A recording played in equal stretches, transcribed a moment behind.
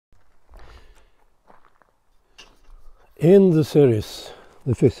In the series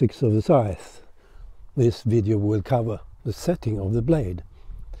The Physics of the Scythe, this video will cover the setting of the blade.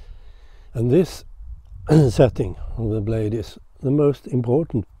 And this setting of the blade is the most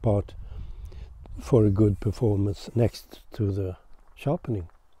important part for a good performance next to the sharpening.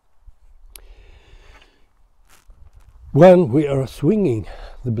 When we are swinging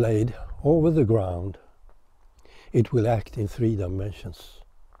the blade over the ground, it will act in 3 dimensions.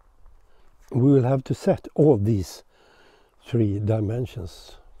 We will have to set all these 3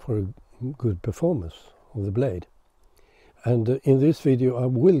 dimensions for a good performance of the blade. And in this video I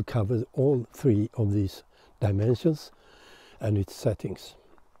will cover all 3 of these dimensions and its settings.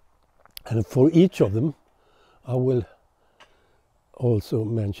 And for each of them I will also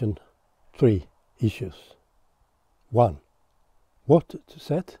mention 3 issues. 1. What to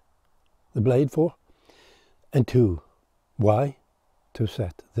set the blade for, and 2. Why to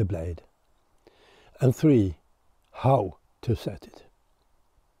set the blade, and 3. How to set it.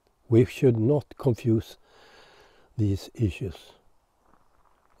 We should not confuse these issues.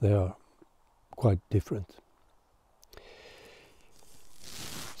 They are quite different.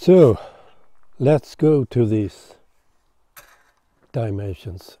 So let's go to these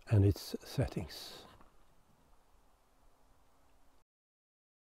dimensions and its settings.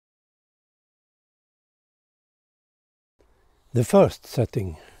 The first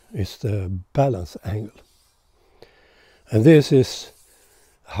setting is the balance angle. And this is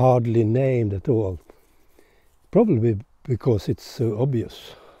hardly named at all, probably because it's so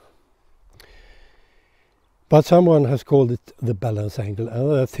obvious. But someone has called it the balance angle,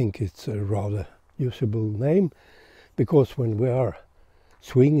 and I think it's a rather usable name, because when we are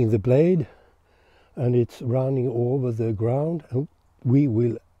swinging the blade and it's running over the ground, we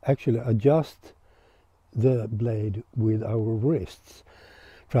will actually adjust the blade with our wrists,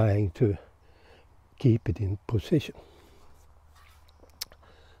 trying to keep it in position.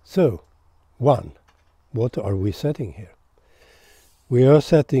 So, 1. What are we setting here? We are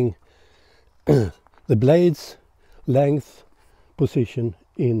setting the blade's length position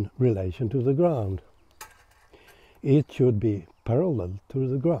in relation to the ground. It should be parallel to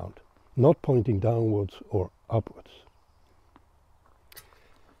the ground, not pointing downwards or upwards.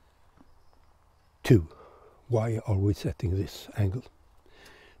 2. Why are we setting this angle?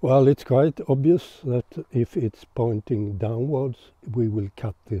 Well, it's quite obvious that if it's pointing downwards, we will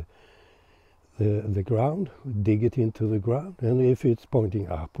cut the ground, dig it into the ground, and if it's pointing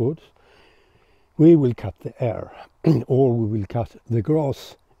upwards, we will cut the air, or we will cut the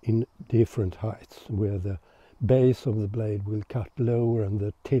grass in different heights, where the base of the blade will cut lower and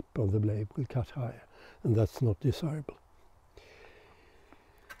the tip of the blade will cut higher, and that's not desirable.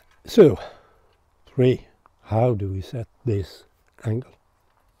 So, 3. How do we set this angle?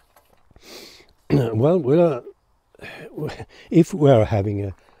 Well, if we are having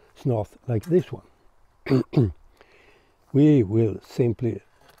a snoth like this one, we will simply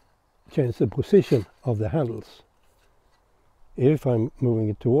change the position of the handles. If I'm moving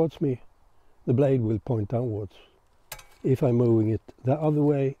it towards me, the blade will point downwards. If I'm moving it the other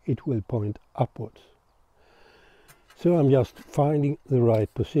way, it will point upwards. So I'm just finding the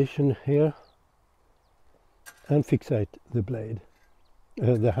right position here and fixate the blade,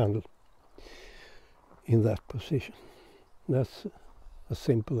 the handle, in that position. That's as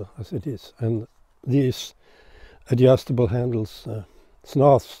simple as it is. And these adjustable handles,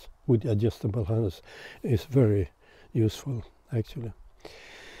 snoths with adjustable handles, is very useful actually.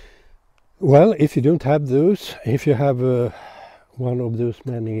 Well, if you don't have those, if you have one of those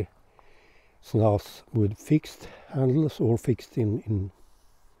many snoths with fixed handles or fixed in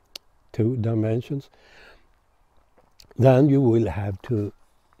 2 dimensions, then you will have to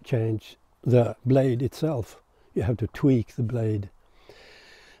change the blade itself. You have to tweak the blade,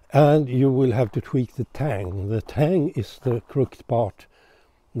 and you will have to tweak the tang. The tang is the crooked part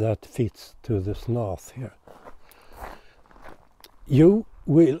that fits to the snoth here. You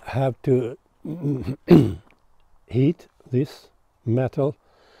will have to heat this metal,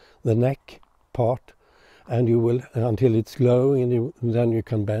 the neck part, and you will, until it's glowing, and then you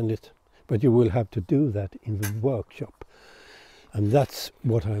can bend it. But you will have to do that in the workshop, and that's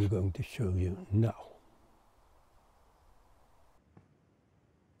what I'm going to show you now.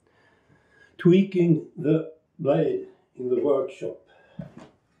 Tweaking the blade in the workshop.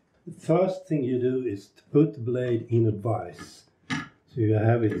 The first thing you do is to put the blade in a vise, so you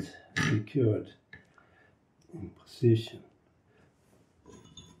have it secured in position.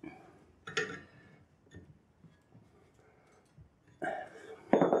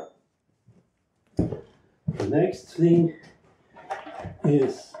 The next thing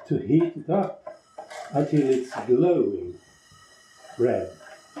is to heat it up until it's glowing red.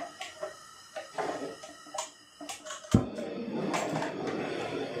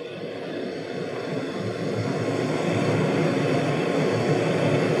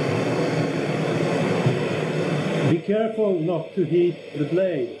 Be careful not to heat the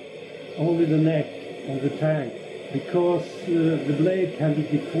blade, only the neck and the tank, because the blade can be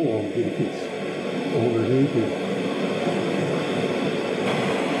deformed if it's overheated.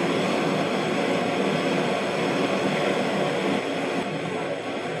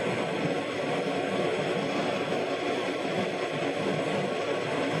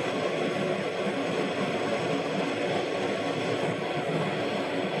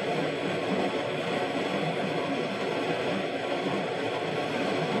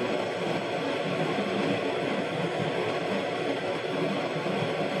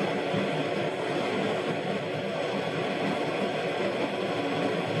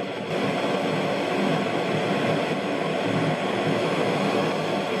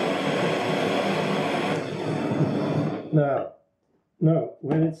 Now,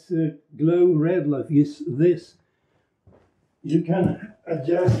 when it's glow red like this, you can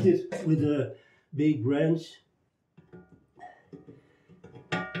adjust it with a big wrench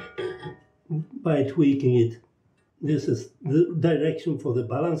by tweaking it. This is the direction for the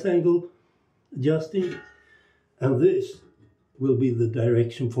balance angle adjusting, and this will be the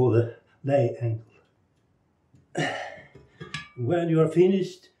direction for the lay angle. When you are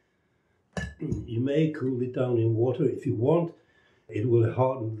finished, you may cool it down in water if you want. It will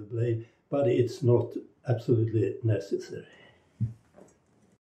harden the blade, but it's not absolutely necessary.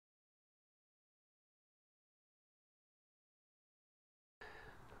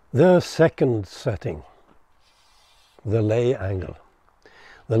 The second setting, the lay angle.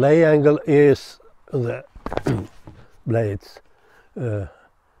 The lay angle is the blade's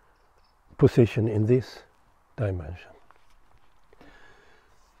position in this dimension.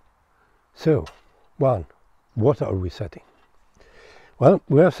 So, what are we setting? Well,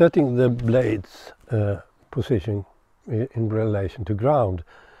 we are setting the blade's position in relation to ground,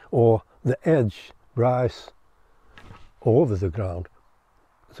 or the edge rise over the ground,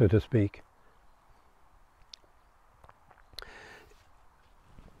 so to speak.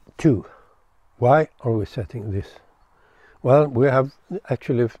 2. Why are we setting this? Well, we have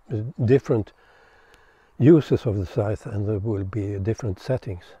actually different uses of the scythe, and there will be different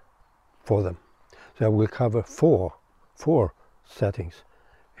settings for them. So I will cover four settings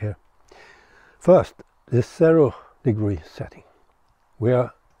here. First, the 0 degree setting. We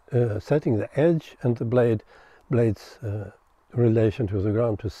are setting the edge and the blade's relation to the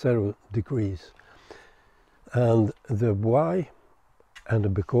ground to 0 degrees. And the why and the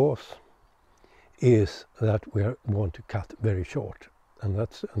because is that we want to cut very short, and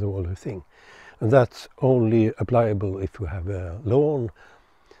that's the only thing. And that's only applicable if you have a lawn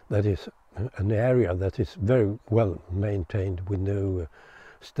that is an area that is very well maintained with no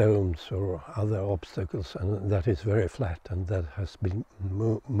stones or other obstacles, and that is very flat and that has been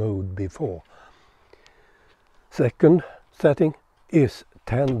mowed before. Second setting is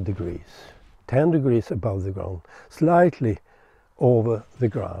 10 degrees. 10 degrees above the ground, slightly over the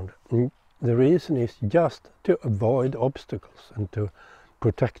ground. And the reason is just to avoid obstacles and to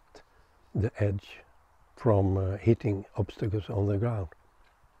protect the edge from hitting obstacles on the ground.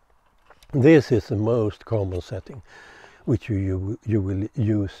 This is the most common setting, which you will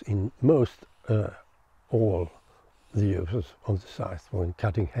use in most all the uses of the scythe, when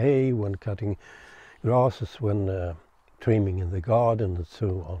cutting hay, when cutting grasses, when trimming in the garden, and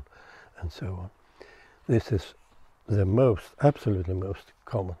so on and so on. This is the absolutely most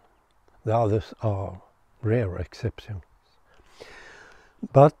common. The others are rare exceptions.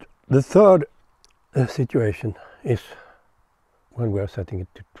 But the third situation is when we are setting it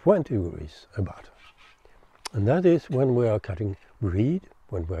to 20 degrees about. And that is when we are cutting reed,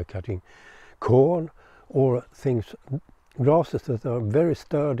 when we are cutting corn, or things, grasses that are very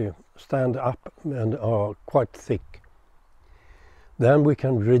sturdy, stand up and are quite thick. Then we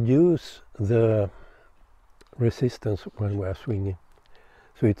can reduce the resistance when we are swinging.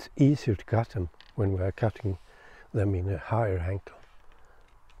 So it's easier to cut them when we are cutting them in a higher angle,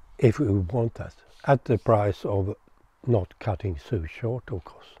 if we want that, at the price of not cutting so short, of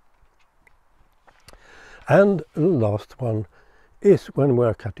course. And the last one is when we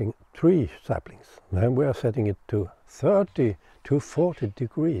are cutting tree saplings. Then we are setting it to 30 to 40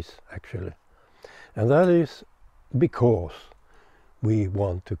 degrees actually. And that is because we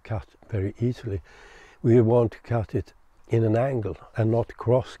want to cut very easily. We want to cut it in an angle and not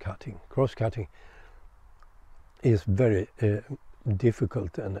cross-cutting. Cross-cutting is very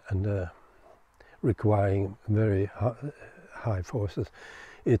difficult and requiring very high forces,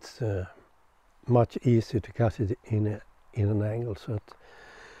 it's much easier to cut it in an angle. So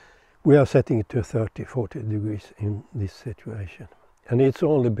we are setting it to 30-40 degrees in this situation, and it's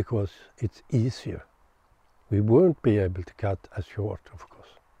only because it's easier. We won't be able to cut as short, of course.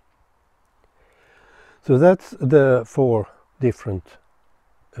 So that's the 4 different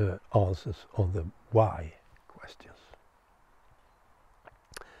answers on the why questions.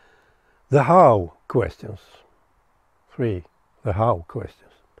 The how questions. 3. The how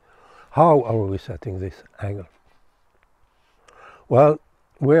questions. How are we setting this angle? Well,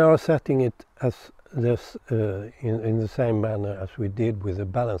 we are setting it as this in the same manner as we did with the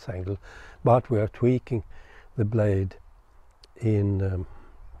balance angle, but we are tweaking the blade in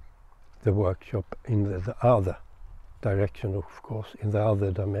the workshop in the other direction, of course, in the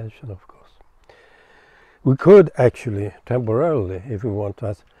other dimension, of course. We could actually temporarily, if we want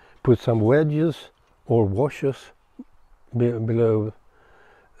to, put some wedges or washers below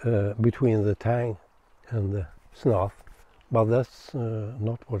between the tang and the snout, but that's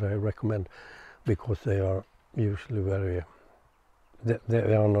not what I recommend, because they are usually very,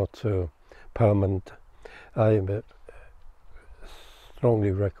 they are not so permanent. I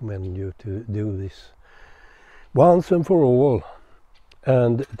strongly recommend you to do this once and for all,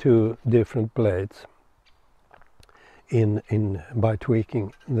 and 2 different blades by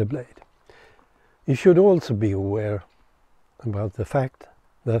tweaking the blade. You should also be aware about the fact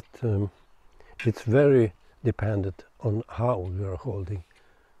that it's very dependent on how you are holding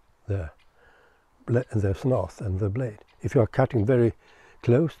the snout and the blade. If you are cutting very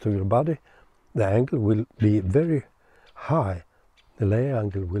close to your body, the angle will be very high. The lay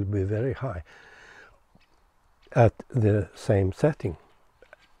angle will be very high at the same setting.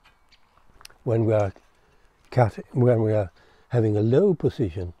 When we are having a low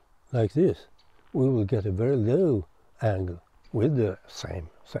position like this, we will get a very low angle with the same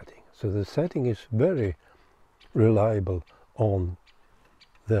setting. So the setting is very reliable on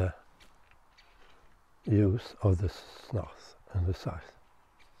the use of the snout and the size.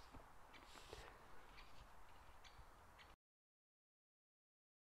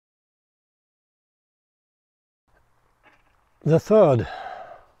 The third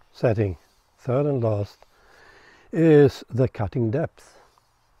setting, third and last, is the cutting depth.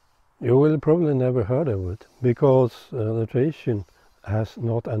 You will probably never heard of it, because the tradition has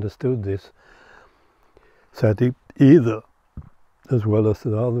not understood this setting either, as well as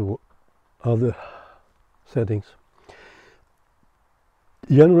the other settings.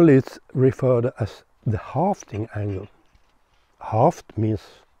 Generally it's referred as the hafting angle. Haft means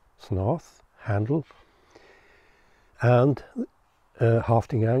snout, handle, and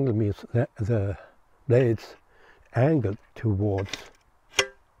hafting angle means the blades angled towards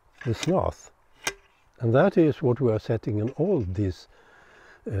the snout. And that is what we are setting in all these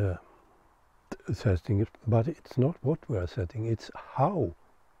settings, but it's not what we are setting, it's how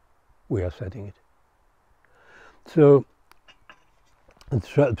we are setting it. So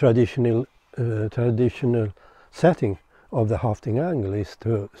traditional setting of the hafting angle is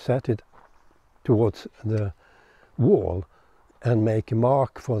to set it towards the wall and make a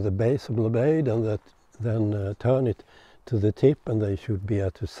mark for the base of the blade, and then turn it to the tip, and they should be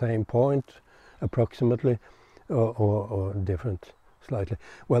at the same point approximately, or different slightly.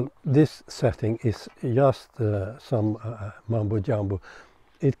 Well, this setting is just some mumbo jumbo.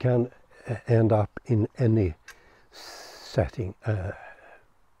 It can end up in any setting,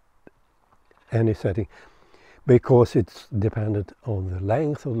 because it's dependent on the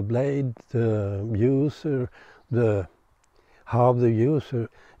length of the blade, the user, how the user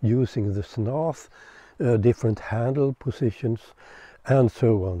using the snout, different handle positions, and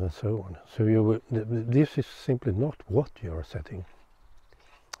so on and so on. So this is simply not what you are setting.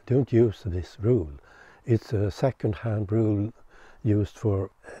 Don't use this rule. It's a second-hand rule used for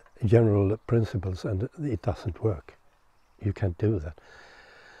general principles, and it doesn't work. You can't do that.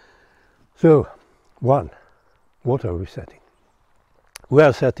 So, 1. What are we setting? We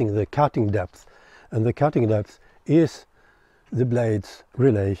are setting the cutting depth, and the cutting depth is the blade's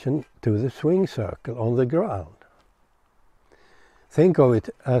relation to the swing circle on the ground. Think of it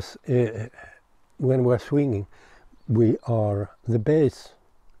as when we're swinging, we are the base,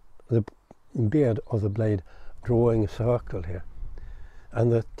 the beard of the blade drawing a circle here,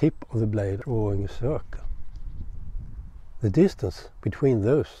 and the tip of the blade drawing a circle. The distance between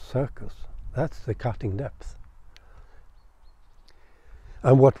those circles, that's the cutting depth.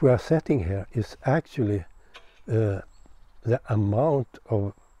 And what we are setting here is actually the amount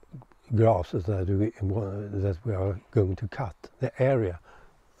of grasses that we are going to cut, the area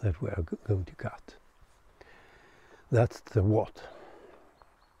that we are going to cut. That's the what.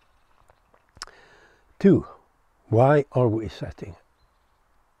 2. Why are we setting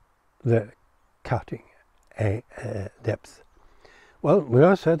the cutting depth? Well, we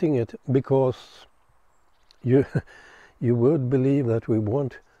are setting it because you would believe that we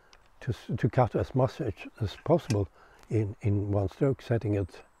want to cut as much as possible in one stroke, setting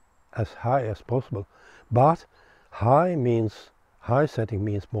it as high as possible. But high setting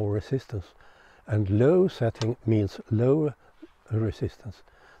means more resistance, and low setting means lower resistance.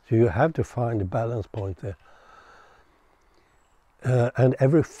 So you have to find a balance point there. And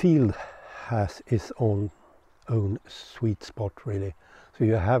every field has its own sweet spot, really. So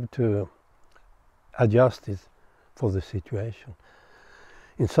you have to adjust it for the situation.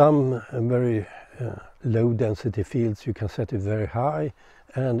 In some very low density fields you can set it very high,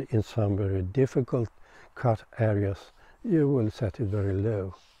 and in some very difficult cut areas you will set it very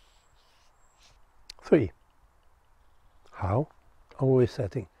low. 3. How are we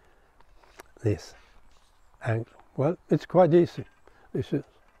setting this angle? Well, it's quite easy. This is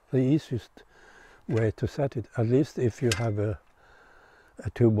the easiest way to set it, at least if you have a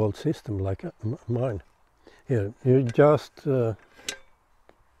 2-bolt system like mine. Here, you just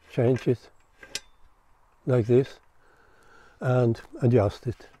change it like this and adjust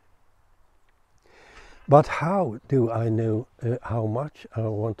it. But how do I know how much I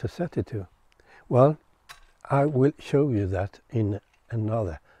want to set it to? Well, I will show you that in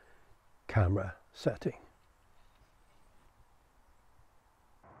another camera setting.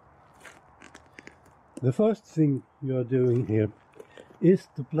 The first thing you are doing here is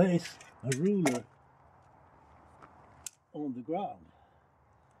to place a ruler on the ground.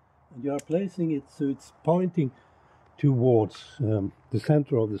 And you are placing it so it's pointing towards the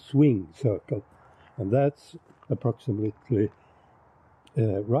center of the swing circle. And that's approximately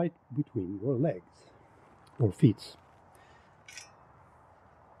right between your legs or feet.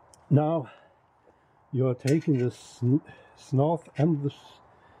 Now you are taking the snout and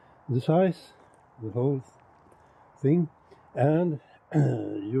the size, the whole thing, and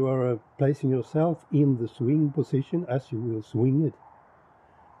you are placing yourself in the swing position as you will swing it,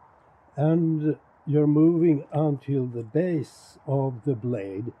 and you're moving until the base of the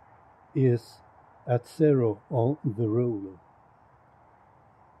blade is at 0 on the roller,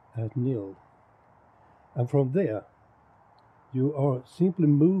 at 0, and from there you are simply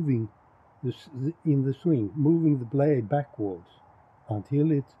moving in the swing, moving the blade backwards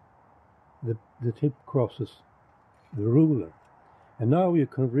until the tip crosses the ruler. And now you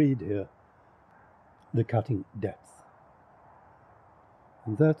can read here the cutting depth.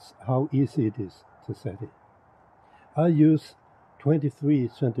 And that's how easy it is to set it. I use 23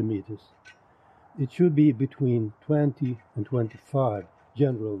 centimeters. It should be between 20 and 25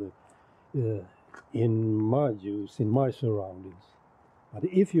 generally in my use, in my surroundings. But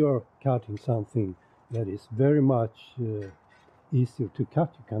if you are cutting something that is very much easier to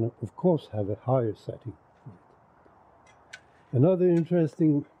cut, you can of course have a higher setting. Another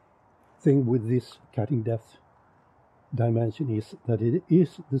interesting thing with this cutting depth dimension is that it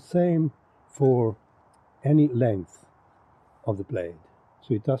is the same for any length of the blade.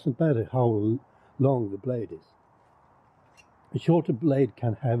 So it doesn't matter how long the blade is. A shorter blade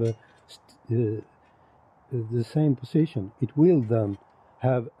can have the same position. It will then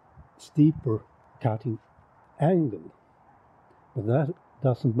have steeper cutting angle. But that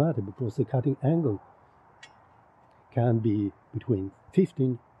doesn't matter because the cutting angle can be between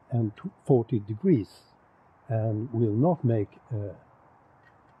 15 and 40 degrees and will not make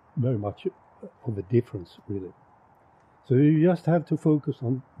very much of a difference, really. So you just have to focus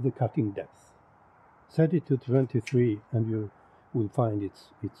on the cutting depth. Set it to 23 and you will find it's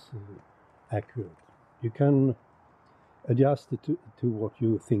accurate. You can adjust it to what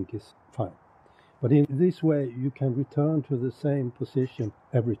you think is fine. But in this way you can return to the same position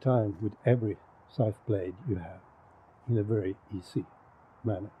every time with every scythe blade you have in a very easy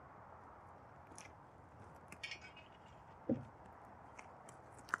manner.